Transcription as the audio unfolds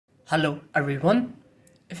Hello everyone.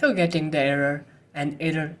 If you're getting the error, an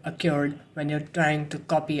error occurred when you're trying to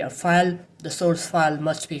copy a file, the source file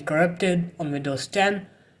must be corrupted on Windows 10,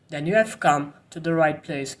 then you have come to the right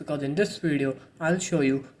place because in this video I'll show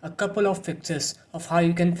you a couple of fixes of how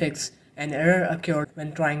you can fix an error occurred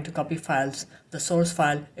when trying to copy files. The source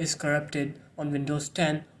file is corrupted on Windows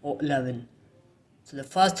 10 or 11. So the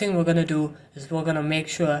first thing we're going to do is we're going to make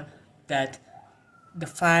sure that the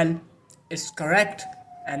file is correct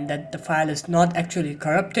and that the file is not actually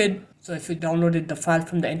corrupted. So if you downloaded the file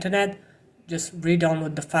from the internet, just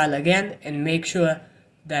re-download the file again and make sure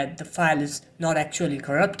that the file is not actually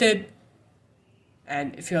corrupted.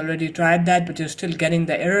 And if you already tried that but you're still getting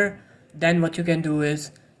the error, then what you can do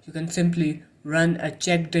is you can simply run a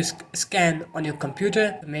check disk scan on your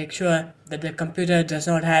computer to make sure that the computer does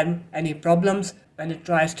not have any problems when it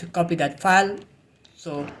tries to copy that file.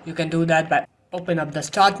 So you can do that by open up the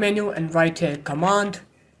start menu and write here command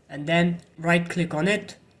and then right click on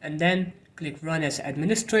it and then click run as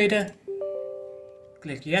administrator.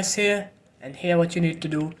 Click yes here, and here what you need to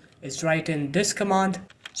do is write in this command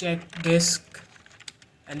check disk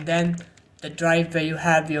and then the drive where you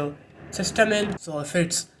have your system in. So if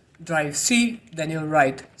it's drive C, then you'll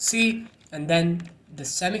write C and then the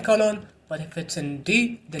semicolon, but if it's in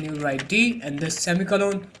D, then you'll write D and this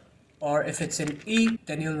semicolon, or if it's in E,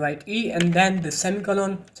 then you'll write E and then the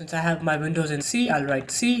semicolon. Since I have my Windows in C, I'll write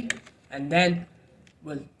C and then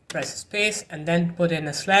we'll press space and then put in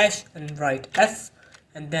a slash and write F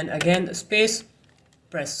and then again a space,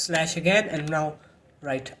 press slash again and now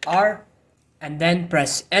write R and then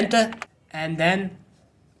press enter, and then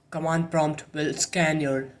command prompt will scan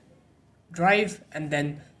your drive and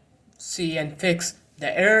then see and fix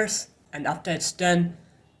the errors. And after it's done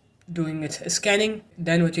doing its scanning,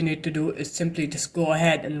 then what you need to do is simply just go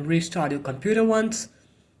ahead and restart your computer once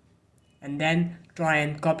and then try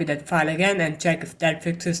and copy that file again and check if that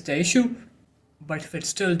fixes the issue. But if it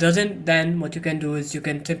still doesn't, then what you can do is you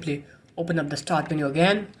can simply open up the start menu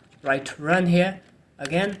again, write run here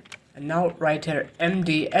again and now write here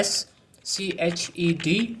mdsched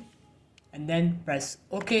and then press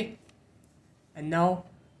OK, and now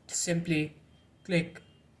simply click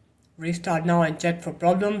restart now and check for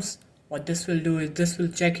problems. What this will do is this will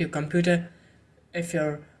check your computer if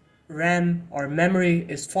your RAM or memory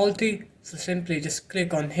is faulty. So simply just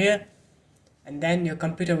click on here and then your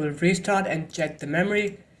computer will restart and check the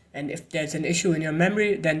memory, and if there's an issue in your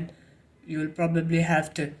memory then you will probably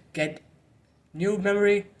have to get new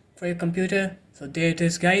memory for your computer. So there it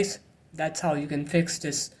is guys, that's how you can fix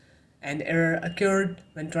this. An error occurred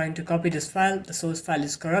when trying to copy this file. The source file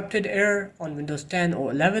is corrupted error on Windows 10 or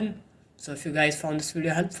 11. So if you guys found this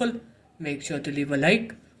video helpful, make sure to leave a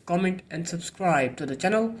like, comment and subscribe to the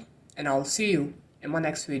channel, and I'll see you in my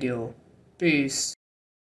next video. Peace.